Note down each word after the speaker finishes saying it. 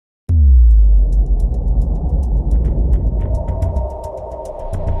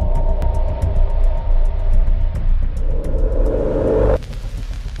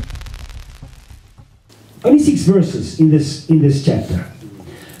Only 6 verses in this chapter.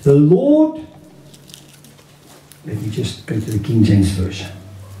 The Lord, let me just go to the King James Version,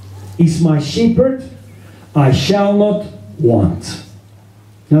 is my shepherd, I shall not want.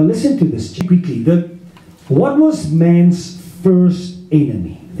 Now listen to this quickly. What was man's first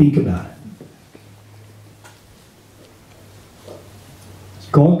enemy? Think about it.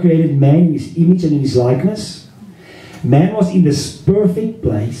 God created man in his image and in his likeness. Man was in this perfect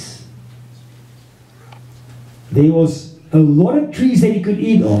place. There was a lot of trees that he could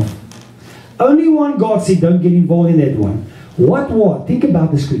eat of. Only one God said, don't get involved in that one. What? Think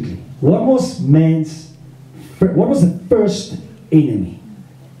about this quickly. What was the first enemy?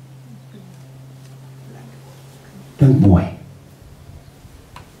 Dink mooi.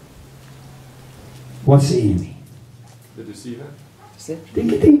 What's the enemy? The deceiver.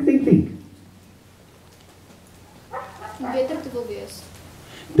 Think. Beter te wil wees.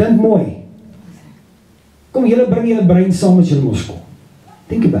 Dink mooi. Kom, julle bring julle brein saam as julle mos kom.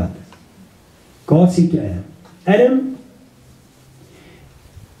 Think about it. God said to Adam, Adam,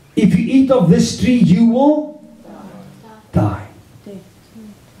 if you eat of this tree, you will die.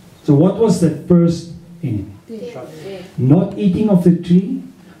 So what was the first enemy? Not eating of the tree,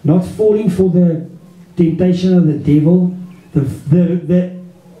 not falling for the temptation of the devil, the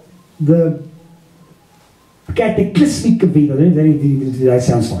cataclysmic event, that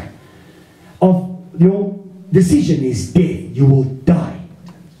sounds fine, of your decision is dead, you will die.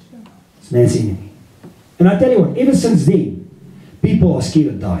 It's man's enemy. And I tell you what, ever since then, people are scared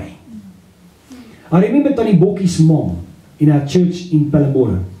of dying. I remember Danie Bokkie's mom in our church in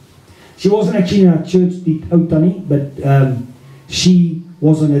Palambora. She wasn't actually in our church, Danie, but she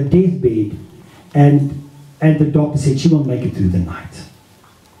was on a deathbed, and the doctor said she won't make it through the night.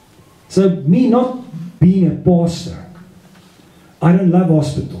 So me not being a pastor, I don't love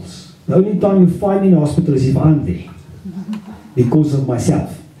hospitals. The only time you find me in a hospital is if I'm there, because of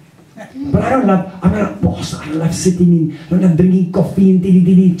myself. But I'm not a pastor. I don't love sitting in, I don't love drinking coffee and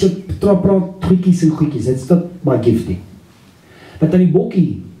goedjies. That's not my gifting. But Danie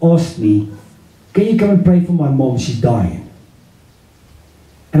Bokkie asked me, can you come and pray for my mom? She's dying.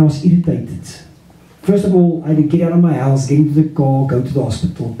 And I was irritated. First of all, I had to get out of my house, get into the car, go to the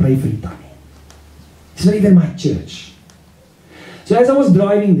hospital, pray for Danie. It's not even my church. So as I was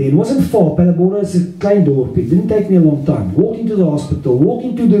driving there, it wasn't far, Palambora is a klein dorp, it didn't take me a long time. Walked into the hospital, walked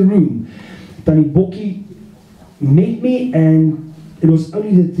into the room, Danie Bokkie met me, and it was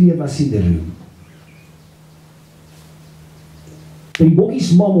only the 3 of us in the room. Danie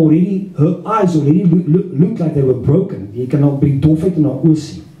Bokkie's mom already, her eyes already looked like they were broken. You cannot bring dofheid in haar oë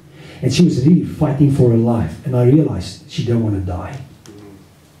sien. And she was really fighting for her life. And I realized she don't want to die.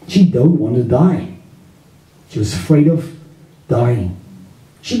 She don't want to die. She was afraid of dying.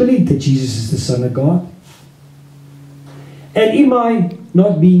 She believed that Jesus is the Son of God. And in my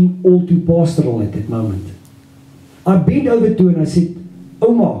not being all too pastoral at that moment, I bent over to her and I said,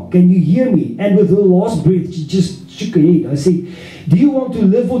 Oma, can you hear me? And with her last breath, she just shook her head. I said, do you want to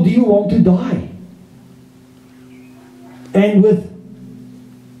live or do you want to die? And with,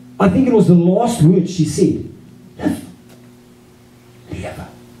 I think it was the last word she said, live. Live.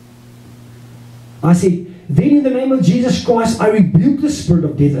 I said, then in the name of Jesus Christ, I rebuke the spirit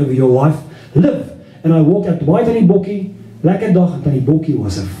of death over your life. Live. And I walked out to my Danie Bokkie. Lekker dag, and Danie Bokkie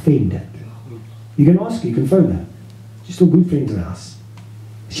was offended. You can ask her, you can phone her. She's still good friends of ours.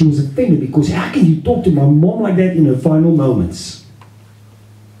 She was offended because how can you talk to my mom like that in her final moments?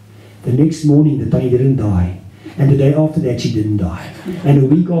 The next morning, the Danie didn't die. And the day after that, she didn't die. And a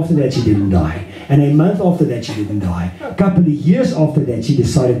week after that, she didn't die. And a month after that, she didn't die. A couple of years after that, she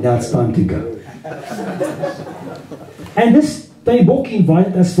decided now it's time to go. And this Danie Bokkie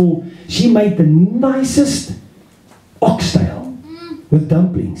invited us for, she made the nicest oxtail with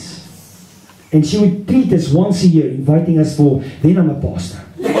dumplings. And she would treat us once a year, inviting us for, then I'm a pastor.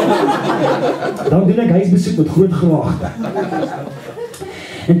 Dan doen ek huisbesoek met groot graagte.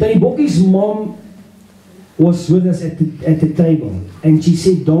 And Danie Bokkie's mom was with us at the table. And she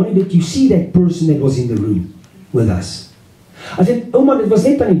said, Danie, did you see that person that was in the room with us? I said, oh man, it was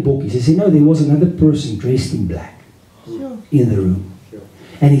not Danie Bokkie. She said, no, there was another person dressed in black in the room.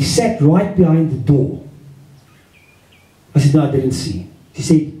 And he sat right behind the door. I said, no, I didn't see him. She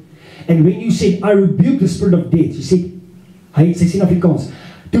said, and when you said, I rebuke the spirit of death, she said, sy sê in Afrikaans,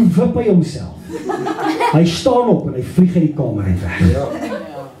 toe wip hy homself. Hy staan op en hy vlieg uit die kamer uit weg.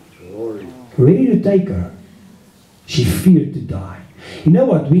 Ready to take her. She feared to die. You know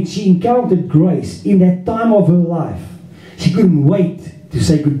what? When she encountered grace in that time of her life, she couldn't wait to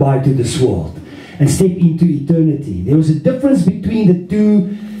say goodbye to this world and step into eternity. There was a difference between the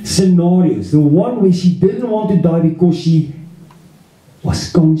two scenarios. The one where she didn't want to die because she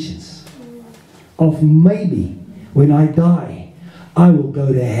was conscious of maybe when I die, I will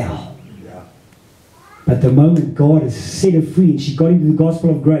go to hell. But the moment God has set her free and she got into the gospel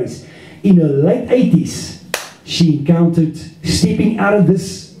of grace, in her late 80s, she encountered stepping out of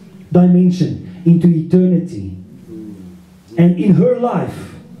this dimension into eternity. And in her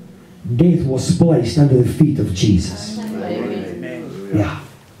life, death was placed under the feet of Jesus. Amen. Yeah.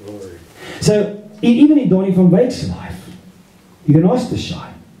 So, even in Danie van Wyk's life, you can ask the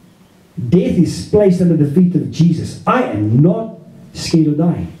shy. Death is placed under the feet of Jesus. I am not scared of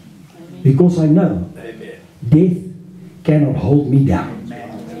dying. Because I know death cannot hold me down.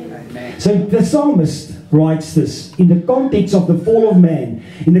 So the psalmist writes this in the context of the fall of man,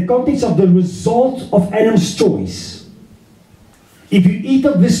 in the context of the result of Adam's choice. If you eat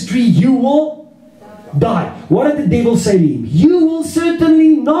of this tree, you will die. What did the devil say to him? You will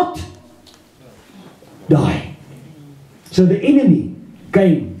certainly not die. So the enemy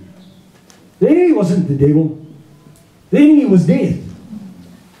came. The enemy wasn't the devil. The enemy was death.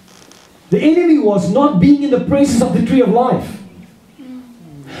 The enemy was not being in the presence of the tree of life.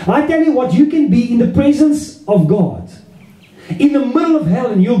 I tell you what, you can be in the presence of God, in the middle of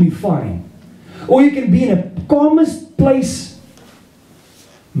hell, and you'll be fine. Or you can be in a calmest place,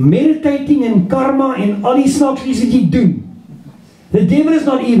 meditating in karma and al die snaakse wat jy doen. The devil is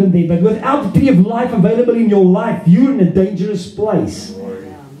not even there, but without the tree of life available in your life, you're in a dangerous place.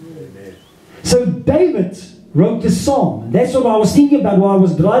 So David wrote the psalm. That's what I was thinking about while I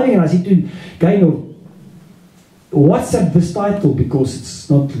was driving, and I said to kind of WhatsApp this title because it's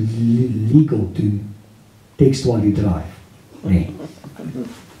not legal to text while you drive. Okay.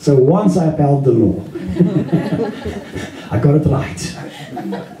 So once I upheld the law, I got it right.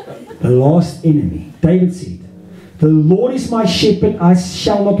 The last enemy. David said, "The Lord is my shepherd, I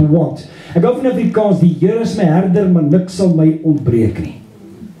shall not want." Ek hou van Afrikaans, die Here is my herder, maar niks sal my ontbreek nie.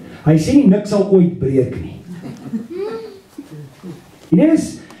 Hy sê nie niks sal ooit breek nie.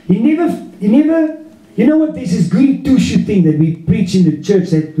 You know what, there's this goody two-shoe thing that we preach in the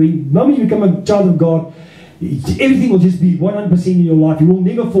church, that when the moment you become a child of God, everything will just be 100% in your life. You will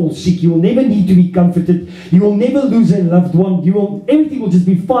never fall sick. You will never need to be comforted. You will never lose a loved one. Everything will just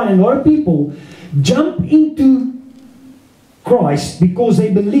be fine. And a lot of people jump into Christ because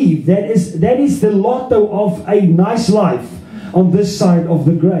they believe that is the lotto of a nice life on this side of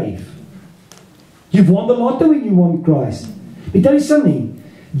the grave. You've won the lotto when you want Christ. Let me tell you something.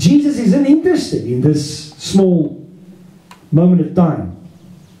 Jesus isn't interested in this small moment of time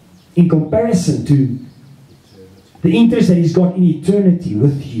in comparison to the interest that He's got in eternity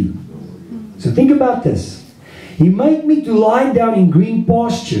with you. So think about this. He made me to lie down in green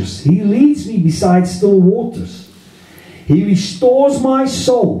pastures. He leads me beside still waters. He restores my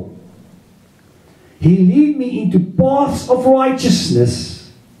soul. He leads me into paths of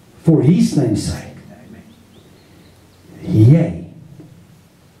righteousness for His name's sake. Yea,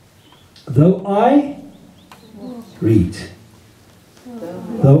 though I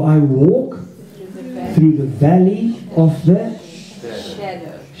though I walk through the valley of the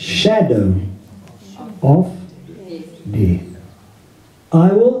shadow of death,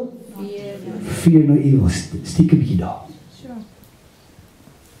 I will fear no evil. Stick a bietjie daar.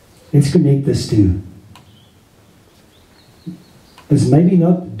 Let's connect this to. It's maybe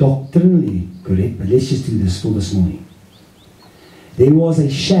not doctrinally correct, but let's just do this for this morning. There was a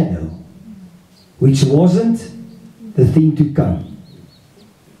shadow which wasn't the thing to come.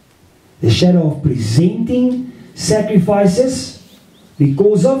 The shadow of presenting sacrifices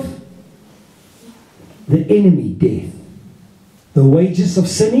because of the enemy, death. The wages of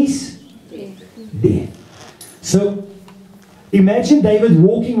sin is death. So imagine David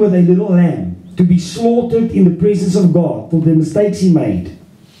walking with a little lamb to be slaughtered in the presence of God for the mistakes he made.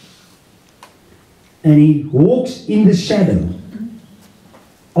 And he walks in the shadow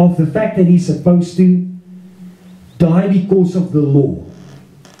of the fact that he's supposed to die because of the law.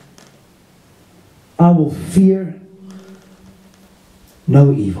 I will fear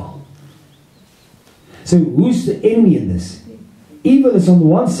no evil. So who's the enemy in this? Evil is on the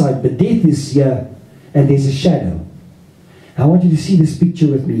one side, but death is here, and there's a shadow. I want you to see this picture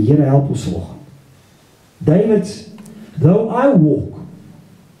with me. Here, help ons volg. David, though I walk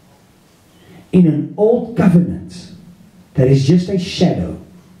in an old covenant that is just a shadow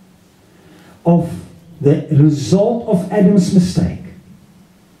of the result of Adam's mistake,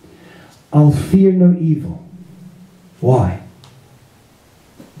 I'll fear no evil. Why?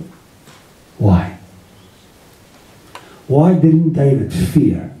 Why? Why didn't David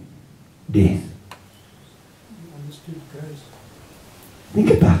fear death? Think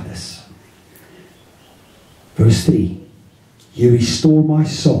about that. Verse 3. You restore my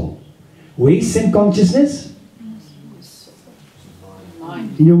soul. Where is sin consciousness?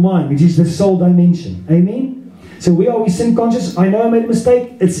 In your mind, which is the soul dimension. Amen? So where are we sin conscious? I know I made a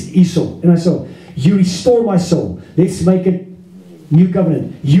mistake. It's Esau. And I saw, you restore my soul. Let's make it new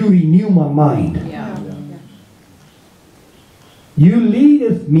covenant. You renew my mind. Yeah. You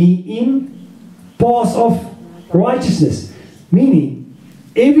leadeth me in paths of righteousness. Meaning,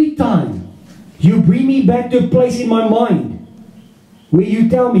 every time you bring me back to a place in my mind where you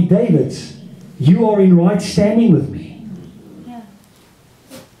tell me, David, you are in right standing with me. Yeah.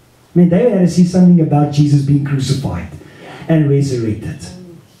 Man, David had to see something about Jesus being crucified and resurrected.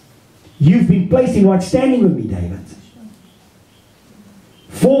 You've been placed in right standing with me, David.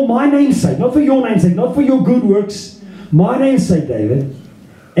 For my name's sake, not for your name's sake, not for your good works, my name's sake, David.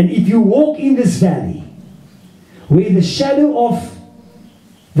 And if you walk in this valley, where the shadow of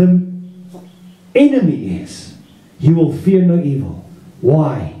the enemy is, you will fear no evil.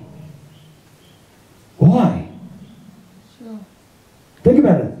 Why? Why? Sure. Think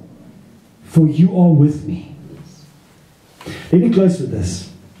about it. For you are with me. Let me close with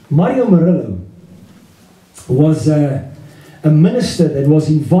this. Mario Murillo was a minister that was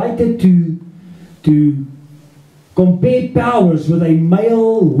invited to compare powers with a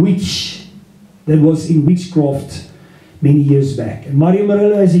male witch that was in witchcraft many years back. And Mario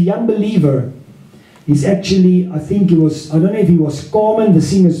Murillo, as a young believer, is actually, I don't know if he was Carmen, the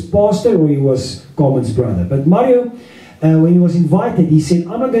singer's pastor, or he was Carmen's brother. But Mario, when he was invited, he said,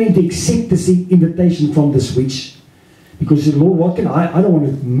 I'm not going to accept this invitation from this witch. Because he said, Lord, what can I don't want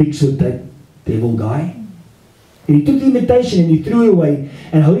to mix with that devil guy. And he took the invitation and he threw it away.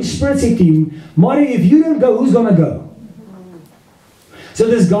 And Holy Spirit said to him, Mario, if you don't go, who's going to go? So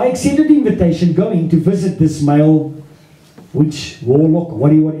this guy accepted the invitation, going to visit this male witch, warlock,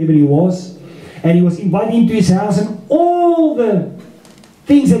 whatever he was. And he was invited into his house, and all the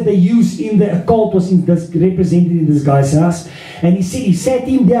things that they used in the occult was represented in this guy's house. And he said, he sat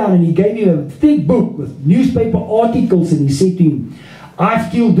him down and he gave him a thick book with newspaper articles, and he said to him,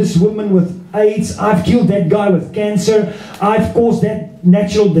 I've killed this woman with AIDS, I've killed that guy with cancer, I've caused that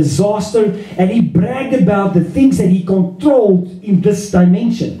natural disaster. And he bragged about the things that he controlled in this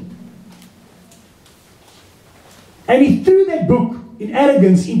dimension. And he threw that book in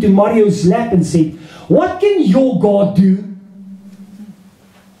arrogance into Mario's lap and said, what can your God do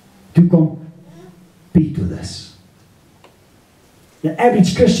to compete with this? The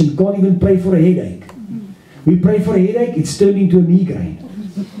average Christian can't even pray for a headache. We pray for a headache, it's turned into a migraine.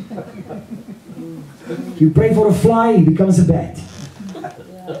 You pray for a fly, it becomes a bat.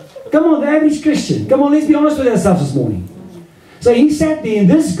 Come on, the average Christian. Come on, let's be honest with ourselves this morning. So he sat there, and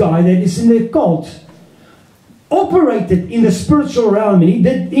this guy that is in the cult operated in the spiritual realm, and he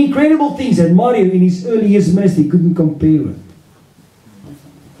did incredible things that Mario in his early years ministry couldn't compare with.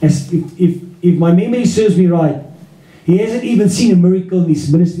 As if my memory serves me right, he hasn't even seen a miracle in his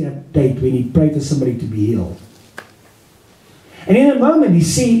ministry update when he prayed for somebody to be healed. And in a moment he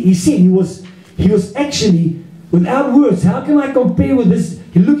said he was actually without words. How can I compare with this?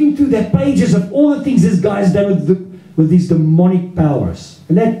 He's looking through the pages of all the things this guy has done with these demonic powers.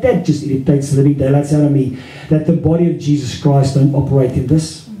 And that just irritates the living daylights out of me, that the body of Jesus Christ don't operate in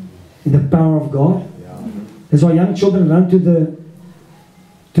this, in the power of God. That's why young children run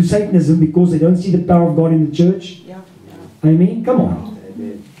to Satanism, because they don't see the power of God in the church. Amen? Come on.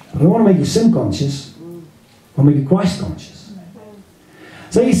 I don't want to make you sin conscious. I want to make you Christ conscious.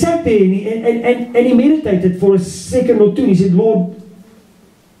 So he sat there and he meditated for a second or two. And he said, Lord,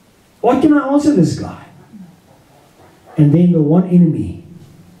 what can I answer this guy? And then the one enemy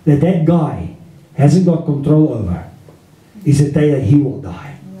that guy hasn't got control over is the day that he will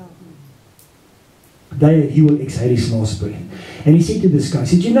die. The day that he will exhale his last breath. And he said to this guy, he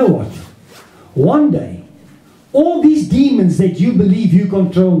said, you know what? One day, all these demons that you believe you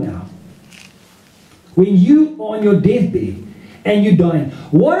control now, when you are on your deathbed and you're dying,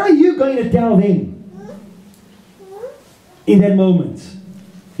 what are you going to tell them in that moment?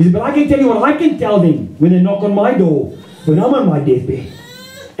 He said, but I can tell you what I can tell them when they knock on my door, when I'm on my deathbed,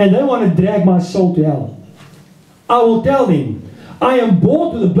 and they want to drag my soul to hell. I will tell them, I am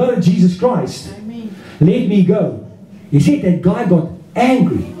bought with the blood of Jesus Christ. Amen. Let me go. He said that guy got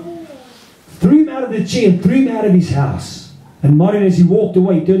angry, threw him out of the chair and threw him out of his house. And Martin, as he walked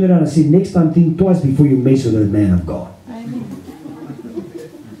away, he turned around and said, next time think twice before you mess with a man of God. Amen.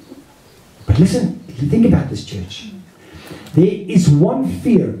 But listen, think about this, church. There is one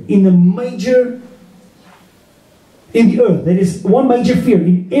fear in the earth. There is one major fear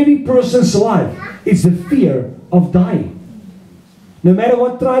in every person's life. It's the fear of dying. No matter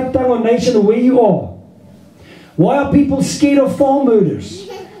what tribe, tongue, or nation, or where you are. Why are people scared of farm murders?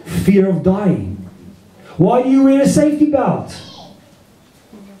 Fear of dying. Why do you wear a safety belt?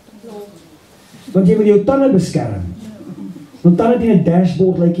 Want jy wil jou tande beskerm. Want tande teen 'n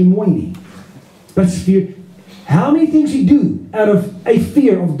dashboard lyk nie mooi nie. That's fear. How many things we do out of a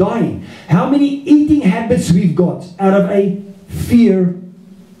fear of dying? How many eating habits we've got out of a fear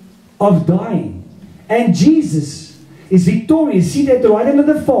of dying? And Jesus is victorious, seated at the right hand of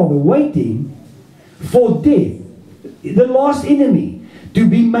the Father, waiting for death, the last enemy, to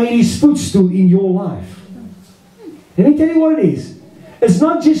be made his footstool in your life. Let me tell you what it is. It's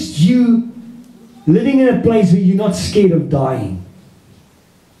not just you living in a place where you're not scared of dying.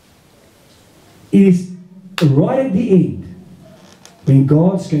 It is right at the end when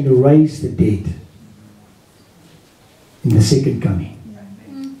God's going to raise the dead in the second coming.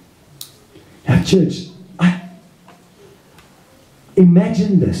 Now, church,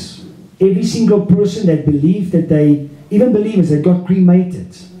 imagine this. Every single person that believed that they, even believers that got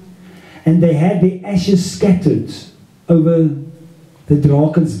cremated, and they had their ashes scattered over the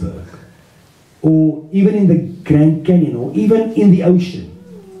Drakensberg, or even in the Grand Canyon, or even in the ocean,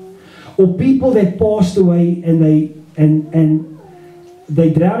 or people that passed away and they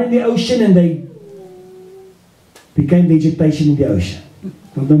drowned in the ocean and they became vegetation in the ocean.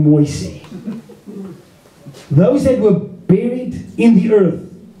 Wat nou mooi sê. Those that were buried in the earth,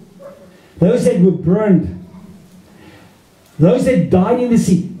 those that were burned, those that died in the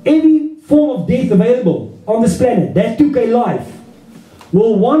sea, every form of death available on this planet that took a life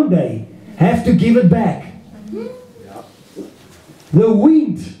will one day have to give it back. The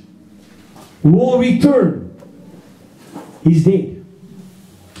wind will return. He's dead.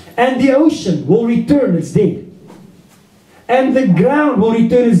 And the ocean will return. It's dead. And the ground will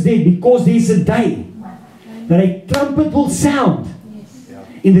return. It's dead. Because there's a day that a trumpet will sound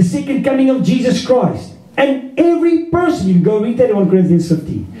in the second coming of Jesus Christ. And every person, you can go read that in 1 Corinthians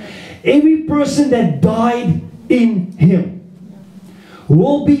 15. Every person that died in him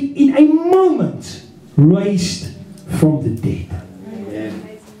will be in a moment raised from the dead.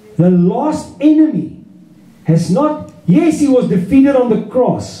 The last enemy has not, yes, he was defeated on the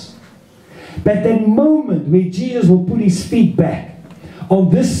cross, but that moment where Jesus will put his feet back on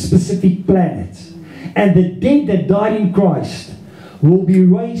this specific planet, and the dead that died in Christ will be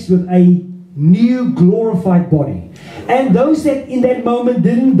raised with a new glorified body. And those that in that moment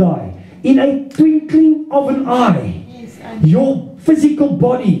didn't die, in a twinkling of an eye, your physical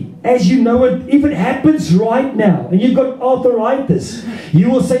body, as you know it, if it happens right now, and you've got arthritis, you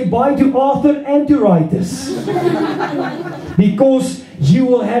will say bye to arthur and to arthritis. Because you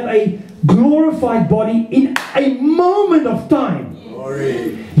will have a glorified body in a moment of time.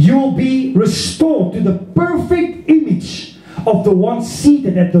 You will be restored to the perfect image of the one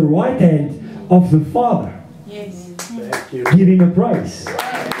seated at the right hand of the Father. Yes. Give him a praise.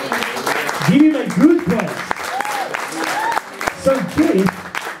 Give him a good praise. So death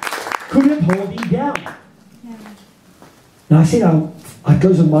couldn't hold him down. Now I said I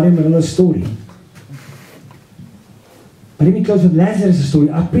close with Mario Marilla's story. But let me close with Lazarus'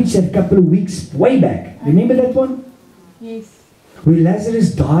 story. I preached that a couple of weeks way back. Remember that one? Yes. Where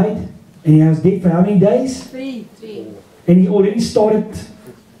Lazarus died and he was dead for how many days? 3. And he already started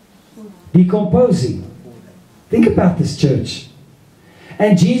decomposing. Think about this, church.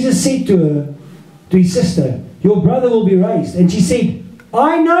 And Jesus said to her, to his sister, your brother will be raised. And she said,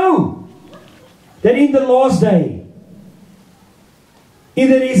 I know that in the last day, in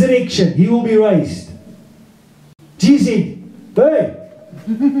the resurrection, he will be raised. Jesus said, hey,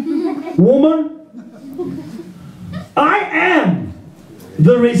 woman, I am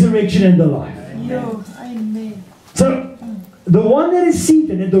the resurrection and the life. Amen. So, the one that is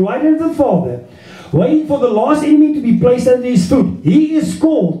seated at the right hand of the Father, waiting for the last enemy to be placed under his foot, he is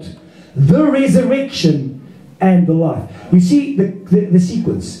called the resurrection and the life. You see the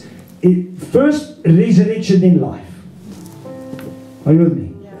sequence. First resurrection, then life. Are you with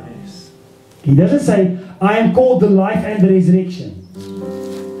me? Yes. He doesn't say, I am called the life and the resurrection.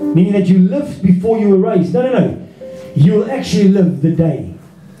 Meaning that you lived before you were raised. No, no, no. You will actually live the day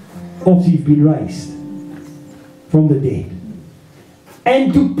after you've been raised from the dead.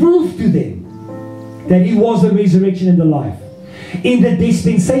 And to prove to them that he was the resurrection and the life, in the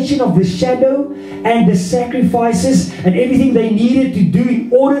dispensation of the shadow and the sacrifices and everything they needed to do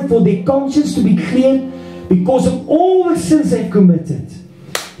in order for their conscience to be cleared because of all the sins they've committed,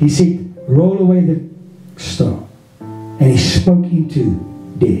 he said, roll away the stone. And he spoke into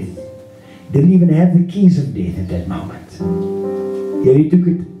death. Didn't even have the keys of death at that moment. He only took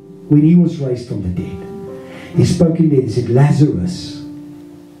it when he was raised from the dead. He spoke in death. He said, Lazarus,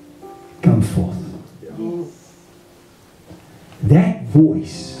 come forth. that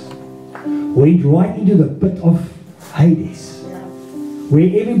voice went right into the pit of Hades, where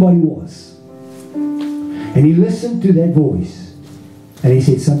everybody was. And he listened to that voice, and he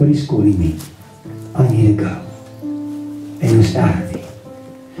said, somebody's calling me. I need to go. And he was out of there.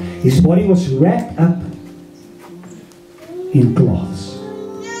 His body was wrapped up in cloths.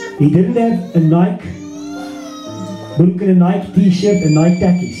 He didn't have a Nike book and a Nike t-shirt and Nike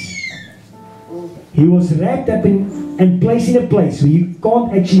tackies. He was wrapped up in and placed in a place where you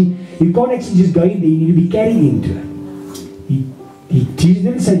can't actually just go in there. You need to be carried into it. Jesus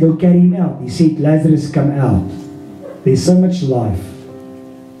didn't say go carry him out. He said, Lazarus, come out. There's so much life.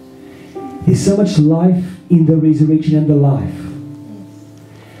 There's so much life in the resurrection and the life.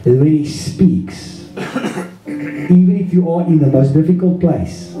 That when he speaks, even if you are in the most difficult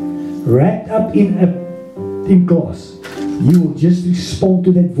place, wrapped up in cloth, you will just respond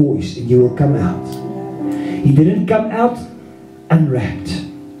to that voice and you will come out. He didn't come out unwrapped.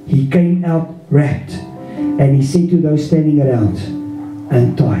 He came out wrapped. And he said to those standing around,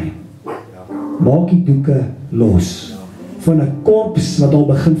 untie him. Maak die doeke los. Van 'n korps wat al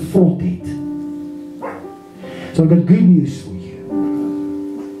begin vrot het. So I've got good news for you.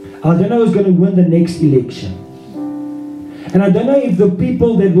 I don't know who's going to win the next election. And I don't know if the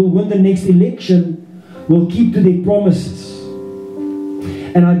people that will win the next election will keep to their promises.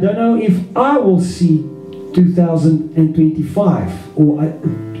 And I don't know if I will see 2025, or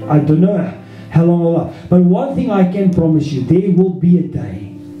I don't know how long I'll last. But one thing I can promise you, there will be a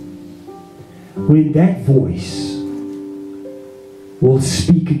day when that voice will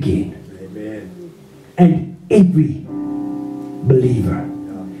speak again. Amen. And every believer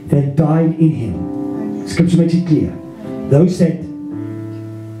that died in him, Scripture makes it clear, those that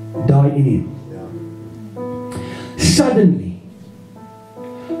died in him, suddenly,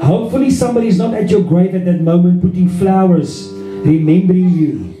 hopefully somebody is not at your grave at that moment putting flowers, remembering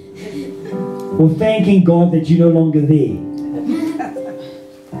you, or thanking God that you're no longer there,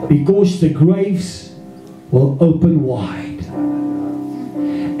 because the graves will open wide.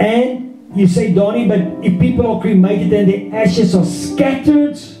 And you say, Danie, but if people are cremated and their ashes are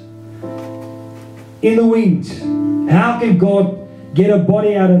scattered in the wind, how can God get a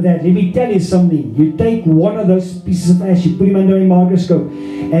body out of that? Let me tell you something. You take one of those pieces of ash, you put him under a microscope,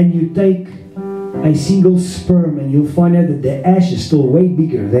 and you take a single sperm, and you'll find out that the ash is still way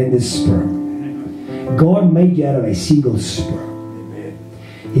bigger than the sperm. God made you out of a single sperm.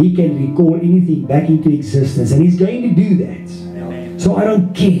 He can recall anything back into existence, and He's going to do that. So I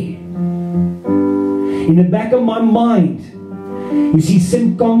don't care. In the back of my mind, you see,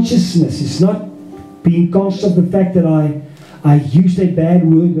 sin consciousness is not being conscious of the fact that I used a bad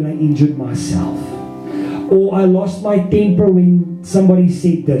word when I injured myself, or I lost my temper when somebody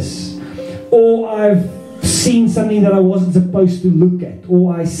said this, or I've seen something that I wasn't supposed to look at,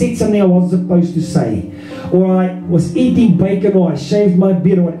 or I said something I wasn't supposed to say, or I was eating bacon, or I shaved my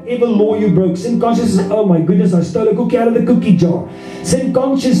beard, or whatever law you broke. Sin consciousness, oh my goodness, I stole a cookie out of the cookie jar. Sin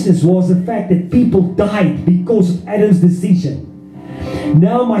consciousness was the fact that people died because of Adam's decision.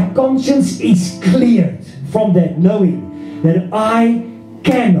 Now my conscience is cleared from that, knowing that I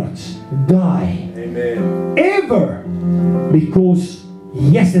cannot die. Amen. Ever, because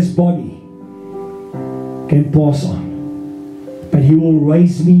yes, this body can pass on, but He will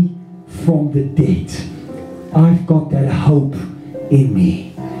raise me from the dead. I've got that hope in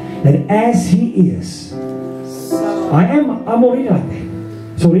me, that as He is, I'm already like that.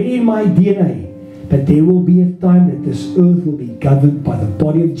 It's already in my DNA. But there will be a time that this earth will be governed by the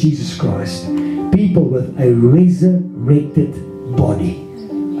body of Jesus Christ. People with a resurrected body.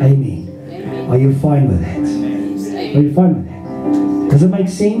 Amen. Are you fine with that? Are you fine with that? Does it make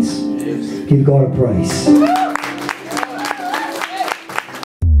sense? Give God a praise.